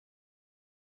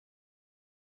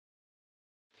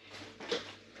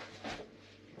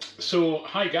So,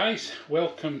 hi guys,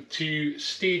 welcome to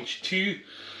stage 2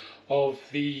 of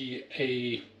the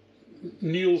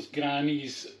Neil's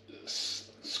Granny's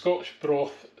Scotch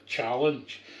Broth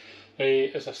Challenge.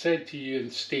 As I said to you in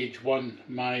stage 1,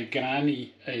 my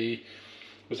granny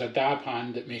was a dab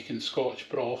hand at making Scotch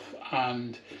broth,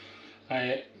 and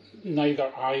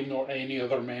neither I nor any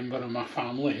other member of my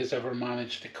family has ever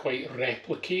managed to quite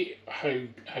replicate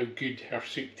how good her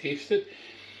soup tasted.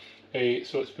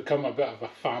 So it's become a bit of a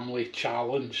family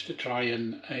challenge to try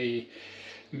and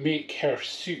make her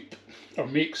soup, or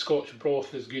make Scotch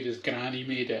broth as good as Granny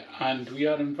made it, and we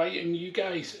are inviting you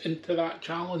guys into that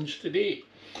challenge today.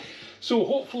 So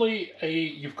hopefully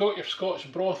you've got your Scotch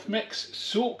broth mix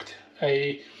soaked.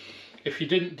 If you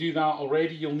didn't do that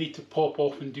already, you'll need to pop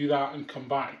off and do that and come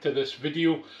back to this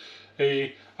video.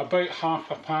 About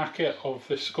half a packet of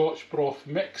the Scotch broth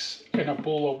mix in a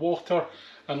bowl of water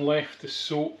and left to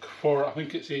soak for, I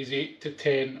think it says 8 to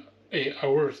 10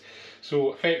 hours.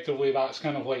 So effectively that's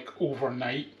kind of like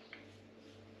overnight.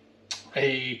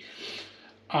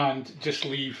 And just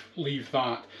leave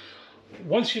that.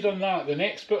 Once you've done that, the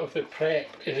next bit of the prep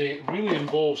really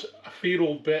involves a fair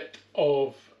old bit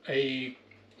of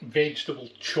vegetable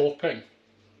chopping.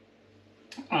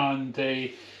 And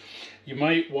you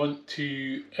might want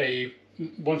to,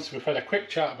 once we've had a quick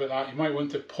chat about that, you might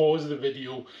want to pause the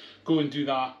video, go and do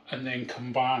that, and then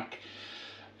come back.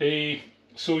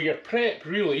 So your prep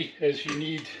really is you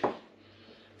need a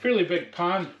fairly big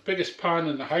pan, biggest pan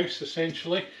in the house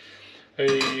essentially,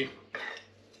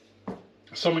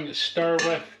 something to stir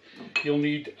with. You'll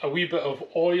need a wee bit of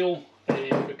oil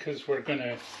because we're going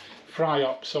to fry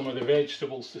up some of the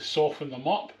vegetables to soften them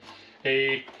up.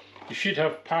 You should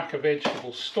have a pack of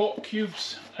vegetable stock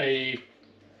cubes, and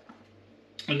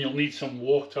you'll need some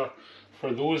water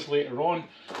for those later on.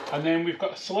 And then we've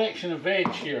got a selection of veg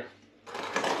here.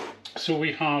 So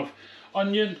we have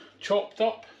onion chopped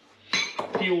up,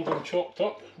 peeled and chopped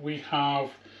up. We have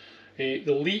the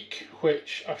leek,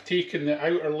 which I've taken the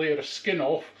outer layer of skin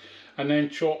off and then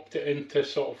chopped it into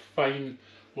sort of fine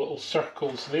little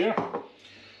circles there.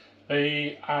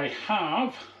 I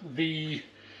have the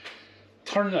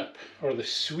turnip, or the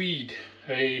swede,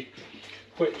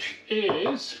 which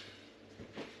is,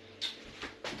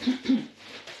 in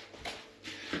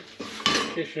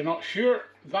case you're not sure,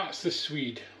 that's the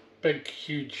swede, big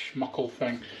huge muckle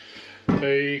thing,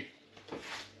 and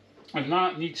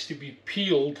that needs to be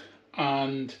peeled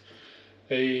and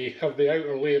have the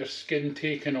outer layer of skin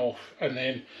taken off, and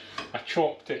then I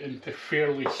chopped it into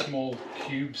fairly small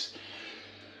cubes.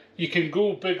 You can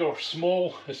go big or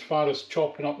small as far as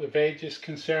chopping up the veg is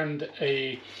concerned.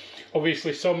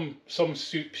 Obviously some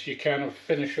soups you kind of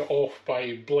finish it off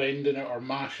by blending it or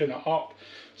mashing it up,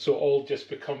 so it all just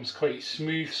becomes quite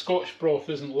smooth. Scotch broth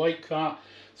isn't like that.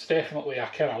 It's definitely a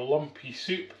kind of lumpy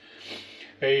soup.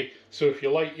 So if you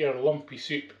like your lumpy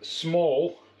soup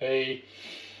small,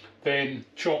 then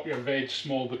chop your veg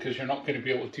small, because you're not going to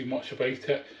be able to do much about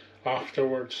it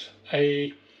afterwards.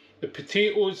 The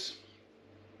potatoes,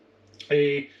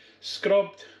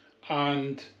 scrubbed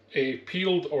and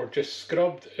peeled, or just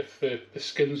scrubbed if the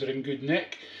skins are in good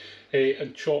nick,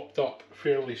 and chopped up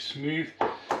fairly smooth.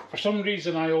 For some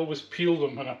reason I always peel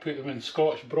them when I put them in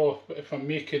Scotch broth, but if I'm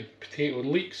making potato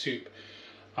and leek soup,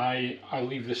 I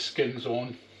leave the skins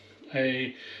on.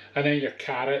 And then your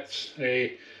carrots,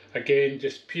 again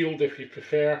just peeled if you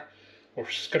prefer, or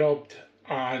scrubbed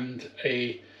and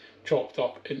chopped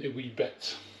up into wee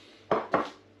bits.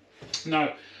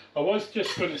 Now, I was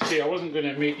just going to say, I wasn't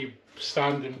going to make you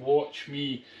stand and watch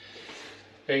me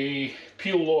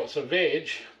peel lots of veg,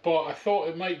 but I thought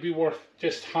it might be worth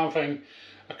just having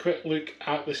a quick look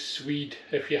at the swede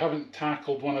if you haven't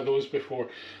tackled one of those before.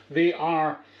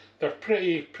 They're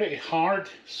pretty hard,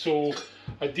 so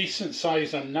a decent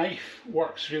size of knife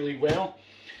works really well.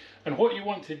 And what you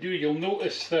want to do, you'll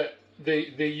notice that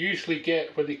they usually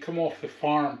get, when they come off the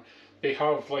farm, they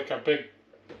have like a big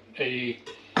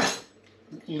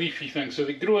leafy thing. So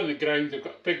they grow in the ground, they've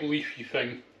got a big leafy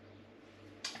thing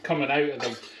coming out of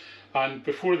them, and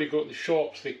before they go to the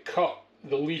shops they cut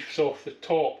the leaves off the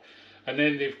top, and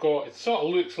then they've got, it sort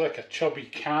of looks like a chubby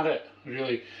carrot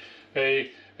really.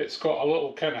 It's got a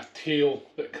little kind of tail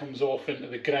that comes off into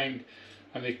the ground,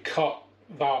 and they cut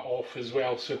that off as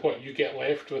well, so what you get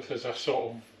left with is a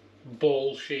sort of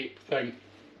ball shaped thing.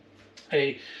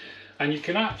 And you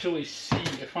can actually see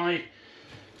if I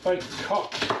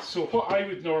cut, so what I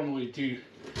would normally do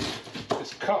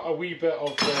is cut a wee bit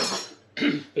of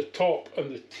the top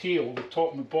and the tail, the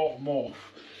top and the bottom off,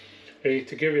 to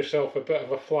give yourself a bit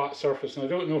of a flat surface. And I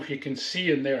don't know if you can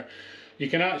see in there, you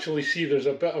can actually see there's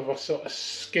a bit of a sort of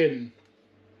skin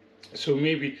So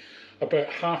maybe about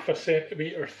half a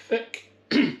centimetre thick,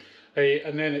 and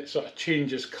then it sort of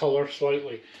changes colour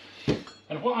slightly.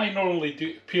 And what I normally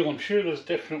do to peel, I'm sure there's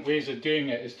different ways of doing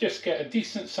it, is just get a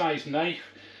decent sized knife,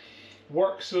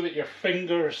 work so that your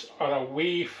fingers are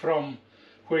away from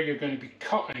where you're going to be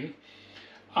cutting,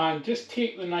 and just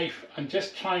take the knife and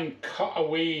just try and cut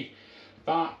away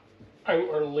that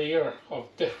outer layer of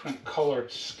different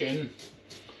coloured skin,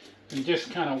 and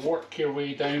just kind of work your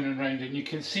way down and round. And you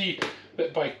can see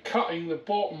that by cutting the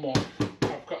bottom off,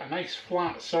 I've got a nice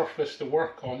flat surface to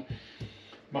work on.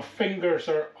 My fingers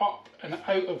are up and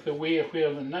out of the way of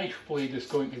where the knife blade is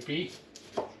going to be,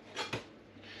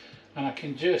 and I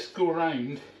can just go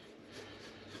round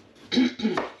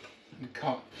and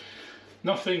cut.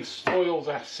 Nothing spoils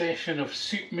a session of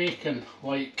soup making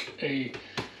like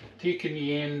taking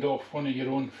the end off one of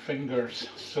your own fingers,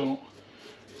 so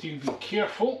do be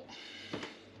careful.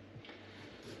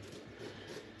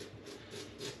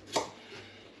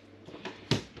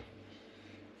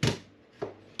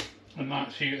 And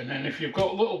that's you. And then if you've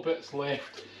got little bits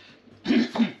left,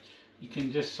 you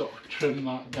can just sort of trim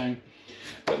that down.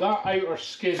 But that outer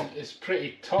skin is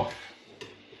pretty tough,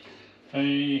 so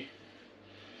you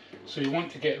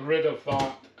want to get rid of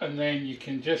that, and then you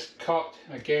can just cut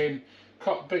again.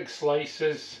 Cut big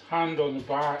slices, hand on the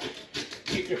back,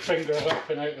 keep your fingers up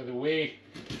and out of the way,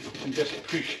 and just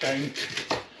push down.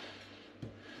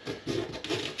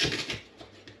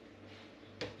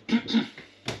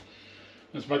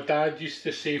 As my dad used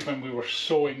to say when we were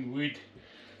sawing wood,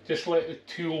 just let the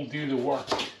tool do the work.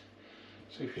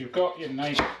 So if you've got your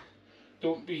knife,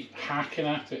 don't be hacking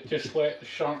at it, just let the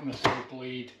sharpness of the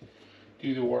blade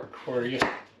do the work for you.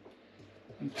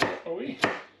 And put it away.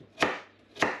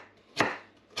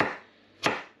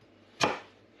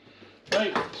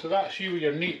 Right, so that's you with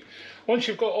your neat. Once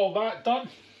you've got all that done,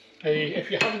 if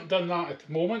you haven't done that at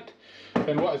the moment,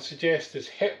 then what I'd suggest is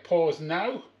hit pause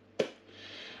now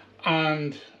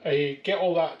and get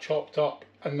all that chopped up,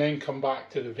 and then come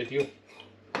back to the video.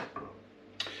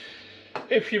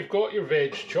 If you've got your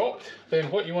veg chopped, then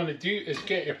what you want to do is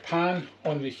get your pan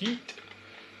on the heat,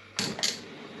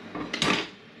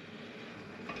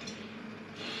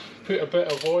 put a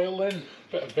bit of oil in,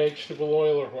 a bit of vegetable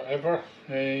oil or whatever.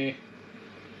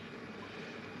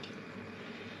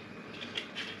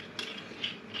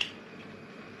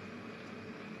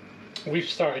 We've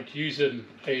started using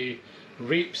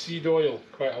rapeseed oil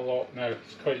quite a lot now.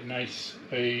 It's quite nice.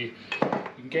 You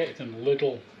can get it in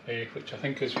Lidl, which I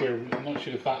think is where, I'm not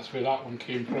sure if that's where that one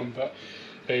came from, but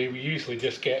we usually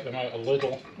just get them out of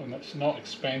Lidl, and it's not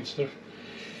expensive.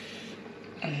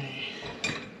 And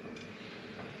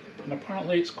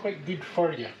apparently it's quite good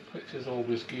for you, which is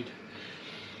always good.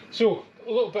 So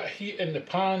a little bit of heat in the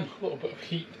pan, a little bit of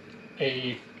heat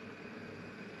in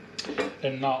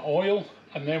that oil,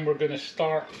 and then we're going to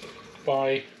start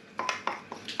by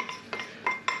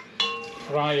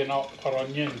frying up our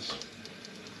onions.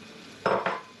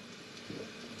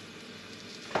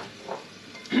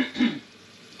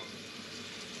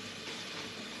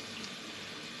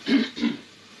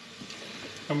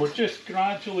 And we're just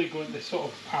gradually going to sort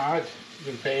of add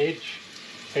the veg,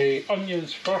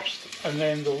 onions first and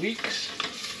then the leeks.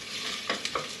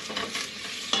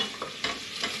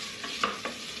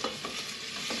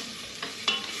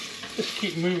 Just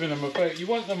keep moving them about. You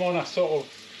want them on a sort of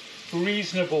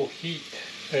reasonable heat.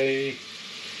 You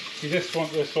just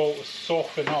want this all to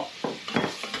soften up,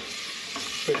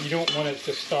 but you don't want it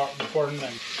to start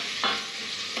burning.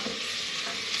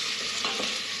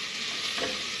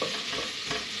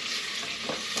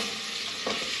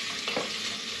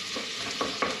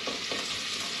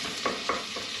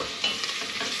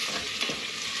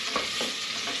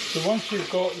 So once you've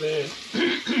got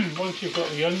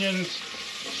the onions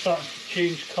starting to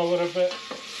change colour a bit,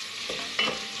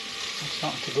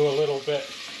 starting to go a little bit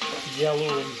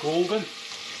yellow and golden,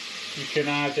 you can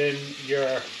add in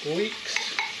your leeks.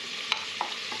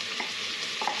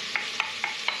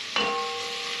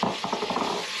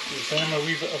 Give them a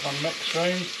wee bit of a mix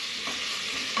round.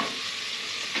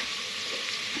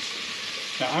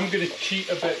 Now I'm going to cheat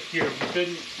a bit here. We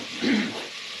didn't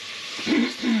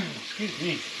excuse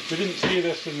me, we didn't say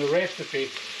this in the recipe,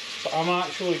 but I'm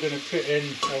actually going to put in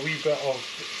a wee bit of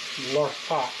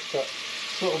lurpak, but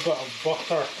a little bit of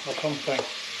butter or something,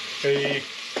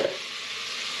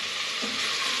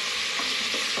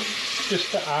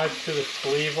 just to add to the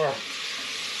flavour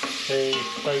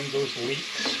down those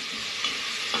leeks.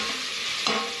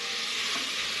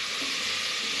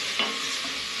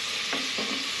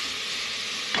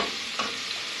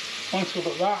 Once we've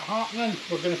got that happening,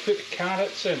 we're going to put the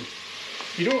carrots in.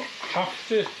 You don't have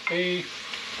to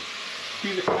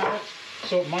do the carrots.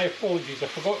 So my apologies, I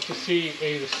forgot to say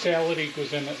the celery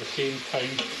goes in at the same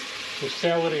time. So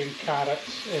celery and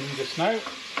carrots in just now.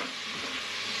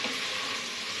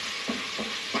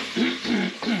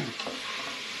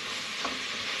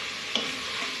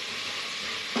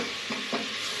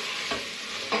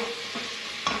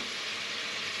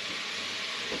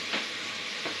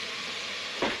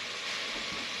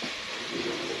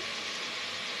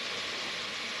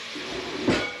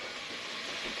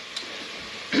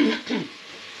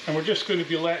 And we're just going to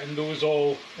be letting those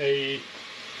all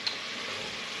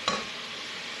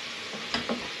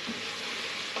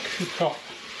cook up.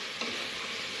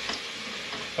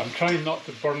 I'm trying not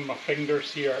to burn my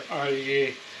fingers here.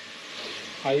 I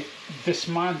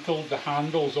dismantled the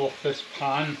handles off this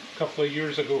pan a couple of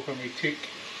years ago when we took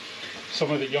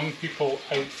some of the young people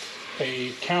out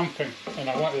camping, and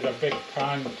I wanted a big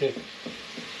pan to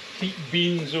heat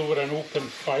beans over an open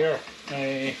fire.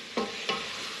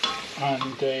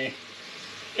 And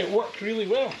it worked really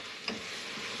well,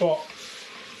 but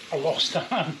I lost the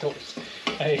handles.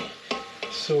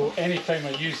 So anytime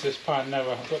I use this pan now,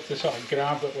 I've got to sort of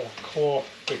grab it with a cloth,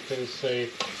 because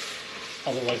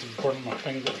otherwise I burn my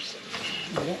fingers.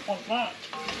 I don't want that.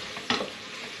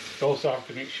 You also have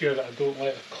to make sure that I don't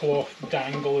let the cloth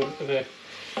dangle into the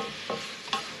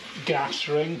gas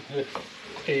ring, the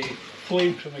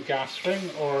flame from the gas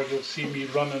ring, or you'll see me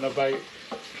running about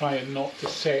trying not to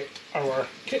set our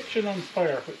kitchen on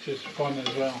fire, which is fun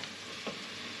as well.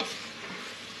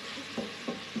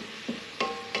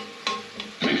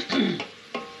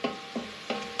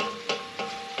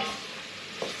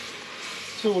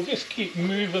 So we'll just keep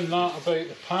moving that about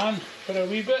the pan for a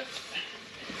wee bit.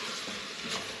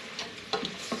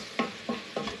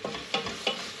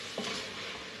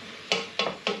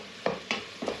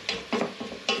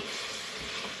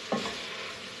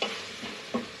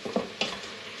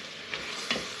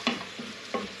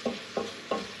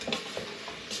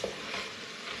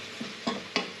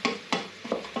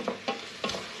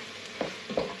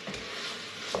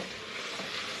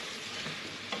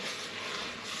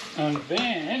 And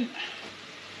then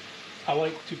I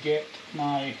like to get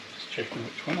my, just checking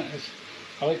which one it is,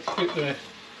 I like to put the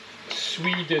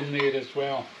Swede in there as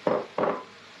well.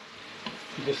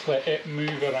 Just let it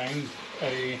move around.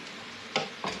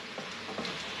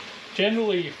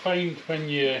 Generally you find when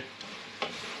you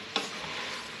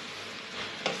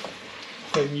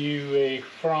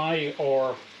fry,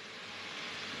 or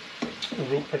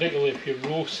particularly if you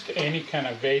roast any kind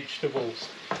of vegetables,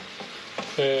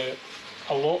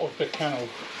 a lot of the kind of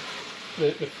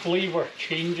the flavour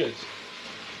changes,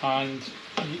 and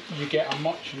you get a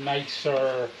much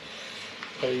nicer,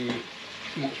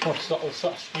 much more subtle,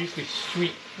 usually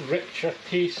sweet, richer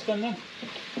taste in them.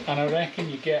 And I reckon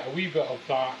you get a wee bit of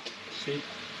that. See,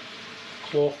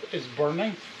 cloth is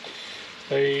burning.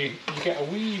 You get a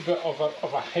wee bit of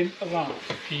a hint of that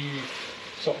if you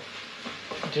sort of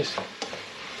just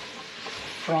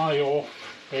fry off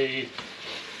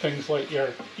things like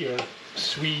your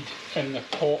Swede in the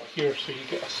pot here, so you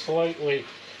get a slightly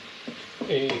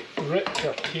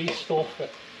richer taste off it.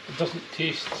 It doesn't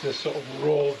taste the sort of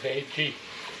raw veggie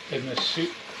in the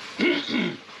soup.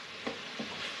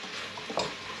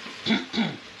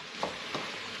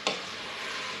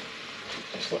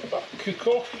 Just let that cook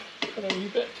off for a wee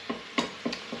bit.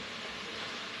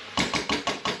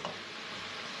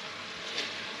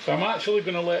 So I'm actually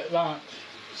going to let that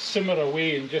simmer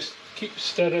away and just keep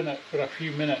stirring it for a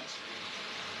few minutes.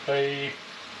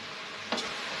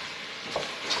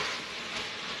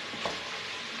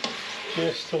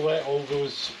 Just to let all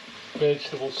those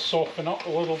vegetables soften up a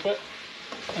little bit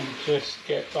and just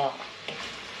get that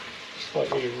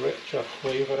slightly richer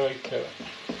flavour out of it.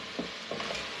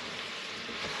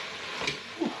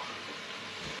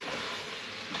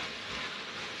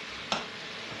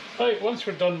 Right, once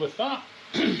we're done with that,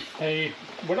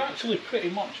 we're actually pretty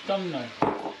much done now.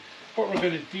 What we're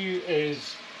going to do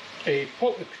is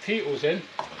pop the potatoes in.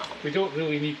 We don't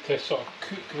really need to sort of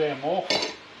cook them off.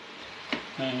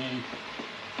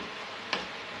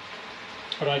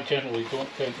 But I generally don't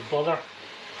tend to bother.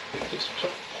 Just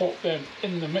sort of pop them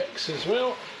in the mix as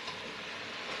well.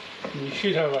 And you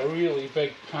should have a really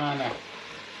big pan of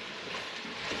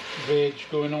veg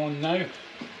going on now.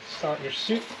 Start your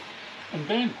soup. And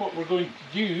then what we're going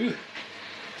to do,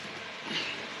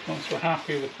 once we're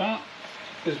happy with that,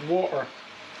 is water.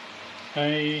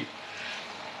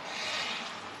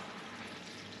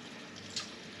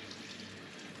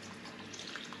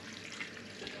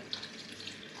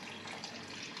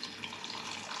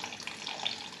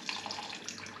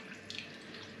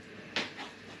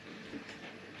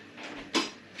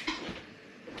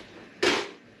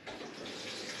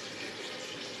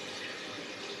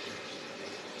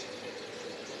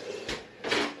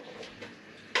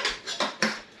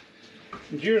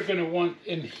 And you're going to want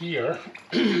in here,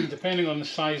 depending on the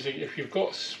sizing, if you've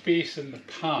got space in the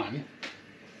pan,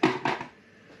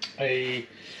 then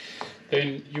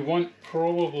you want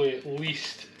probably at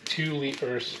least 2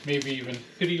 litres, maybe even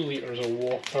 3 litres of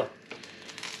water.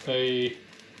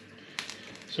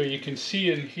 So you can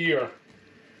see in here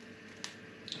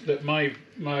that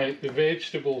the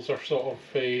vegetables are sort of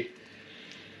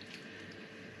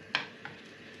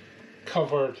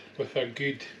covered with a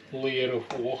good layer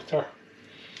of water.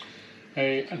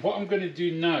 And what I'm going to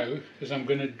do now is I'm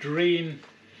going to drain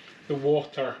the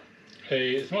water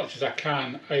as much as I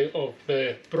can out of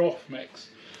the broth mix,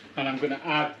 and I'm going to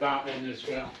add that in as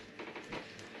well.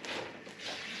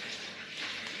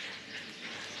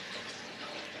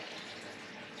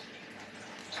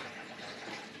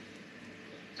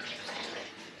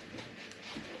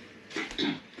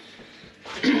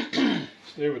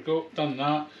 So there we go, done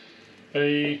that.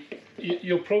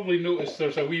 You'll probably notice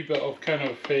there's a wee bit of kind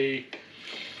of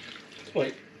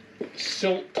like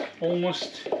silt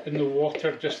almost in the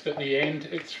water just at the end.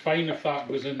 It's fine if that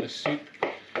goes in the soup,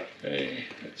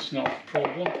 it's not a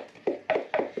problem.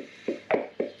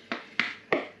 That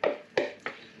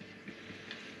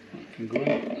can go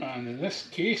in, and in this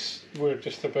case we're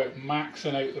just about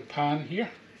maxing out the pan here,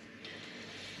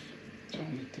 so I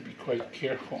need to be quite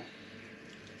careful.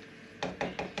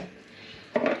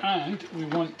 And we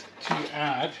want to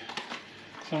add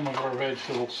some of our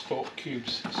vegetable stock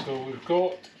cubes. So we've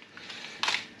got,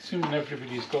 assuming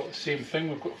everybody's got the same thing,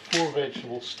 we've got 4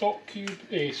 vegetable stock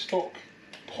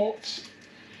pots,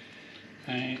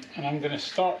 and I'm going to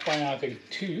start by adding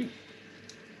 2.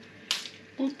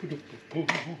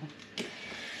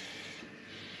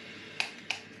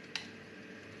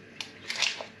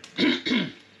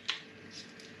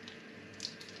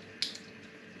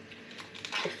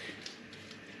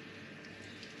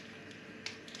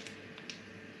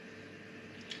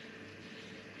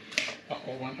 That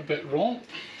all went a bit wrong.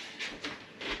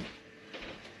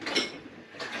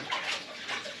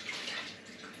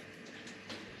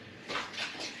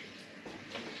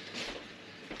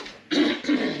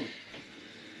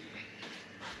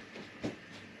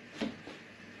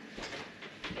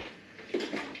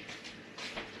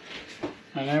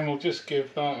 And then we'll just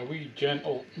give that a wee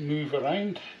gentle move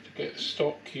around to get the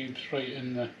stock cubes right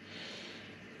in the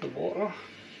water.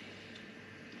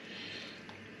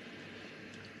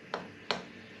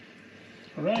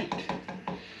 Right,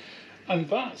 and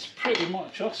that's pretty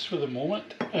much us for the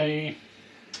moment.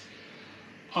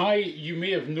 You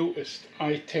may have noticed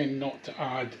I tend not to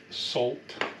add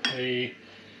salt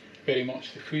very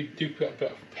much to food. Do put a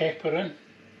bit of pepper in.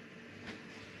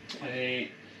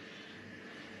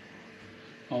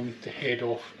 I'll need to head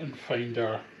off and find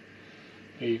our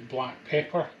black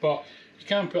pepper, but you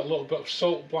can put a little bit of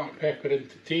salt, black pepper in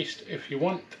to taste if you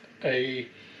want.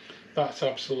 That's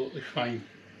absolutely fine.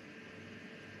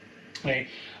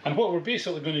 And what we're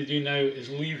basically going to do now is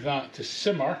leave that to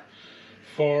simmer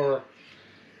for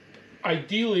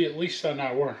ideally at least an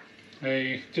hour.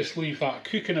 Just leave that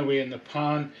cooking away in the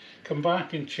pan, come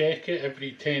back and check it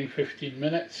every 10-15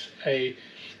 minutes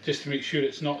just to make sure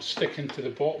it's not sticking to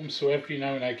the bottom. So every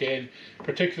now and again,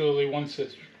 particularly once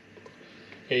it's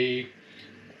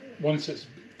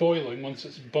boiling, once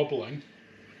it's bubbling,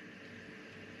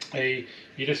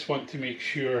 you just want to make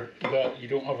sure that you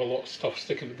don't have a lot of stuff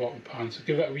sticking to the bottom pan. So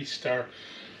give it a wee stir.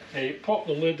 Pop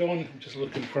the lid on. I'm just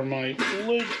looking for my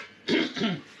lid.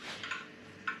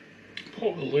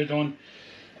 Pop the lid on.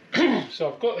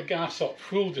 So I've got the gas up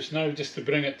full just now, just to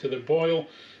bring it to the boil.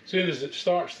 As soon as it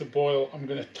starts to boil, I'm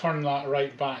going to turn that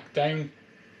right back down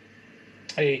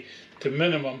to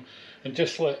minimum and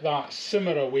just let that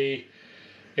simmer away.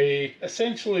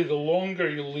 Essentially, the longer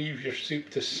you leave your soup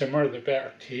to simmer, the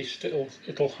better taste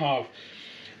it'll have.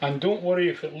 And don't worry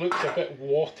if it looks a bit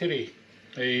watery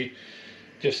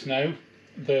just now.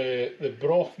 The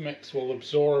broth mix will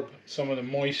absorb some of the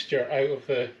moisture out of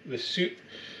the soup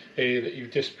that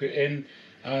you've just put in,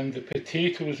 and the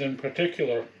potatoes in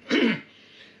particular.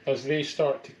 As they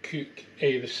start to cook,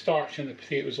 the starch in the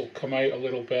potatoes will come out a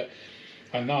little bit,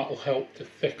 and that will help to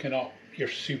thicken up your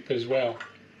soup as well.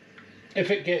 If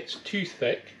it gets too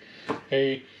thick,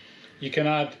 you can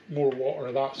add more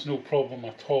water, that's no problem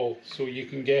at all. So you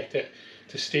can get it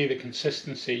to stay the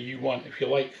consistency you want. If you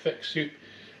like thick soup,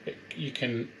 you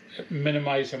can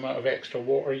minimise the amount of extra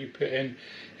water you put in.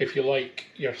 If you like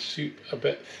your soup a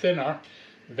bit thinner,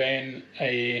 then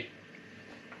you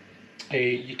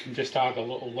can just add a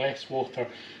little less water.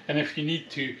 And if you need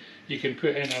to, you can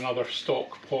put in another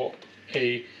stock pot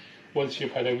once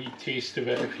you've had a wee taste of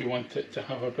it, if you want it to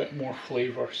have a bit more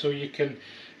flavour. So you can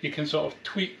sort of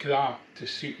tweak that to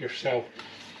suit yourself.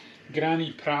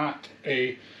 Granny Pratt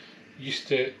used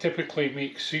to typically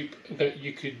make soup that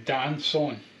you could dance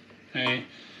on,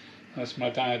 as my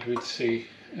dad would say.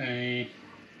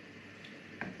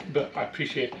 But I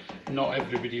appreciate not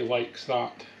everybody likes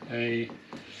that.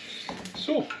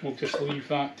 So we'll just leave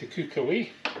that to cook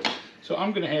away. So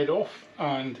I'm going to head off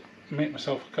and make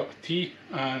myself a cup of tea,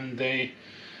 and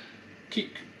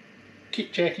keep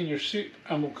checking your soup,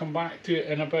 and we'll come back to it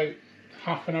in about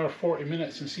half an hour, 40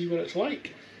 minutes, and see what it's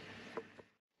like.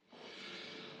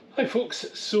 Hi folks,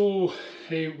 so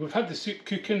we've had the soup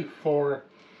cooking for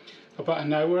about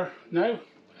an hour now,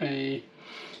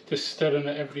 just stirring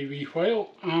it every wee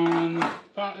while, and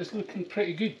that is looking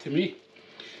pretty good to me.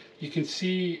 You can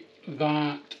see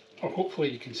that, or hopefully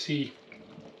you can see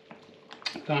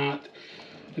that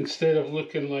instead of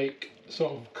looking like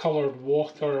sort of coloured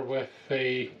water with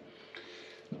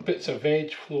bits of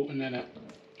veg floating in it,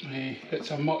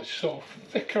 it's a much sort of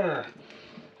thicker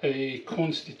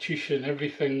constitution.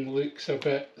 Everything looks a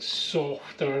bit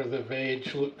softer, the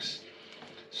veg looks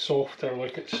softer,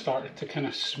 like it's started to kind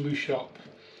of smoosh up.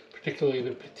 Particularly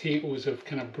the potatoes have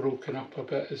kind of broken up a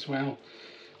bit as well.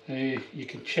 You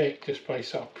can check just by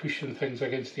sort of pushing things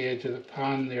against the edge of the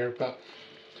pan there, but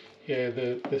yeah,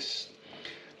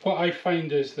 what I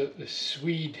find is that the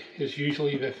Swede is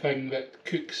usually the thing that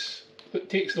takes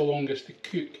the longest to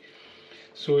cook.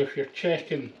 So if you're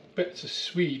checking bits of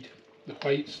Swede, the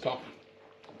white stuff,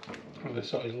 or the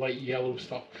sort of light yellow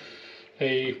stuff,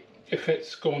 if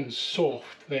it's gone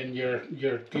soft, then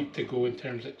you're good to go in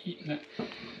terms of eating it.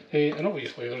 And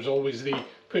obviously there's always the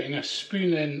putting a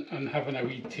spoon in and having a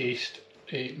wee taste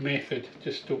method,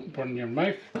 just don't burn your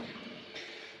mouth.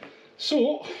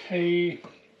 So you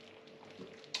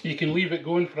can leave it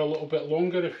going for a little bit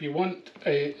longer if you want,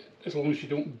 as long as you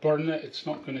don't burn it. It's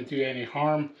not going to do any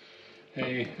harm.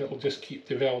 It'll just keep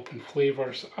developing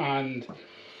flavours, and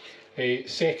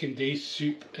second day's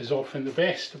soup is often the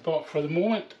best. But for the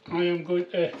moment I am going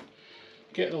to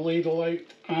get the ladle out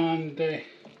and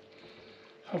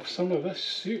have some of this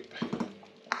soup.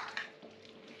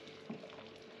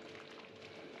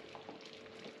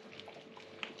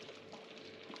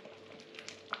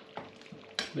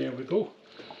 There we go,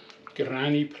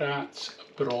 Granny Pratt's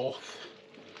broth.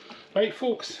 Right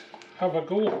folks, have a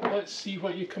go, let's see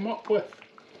what you come up with.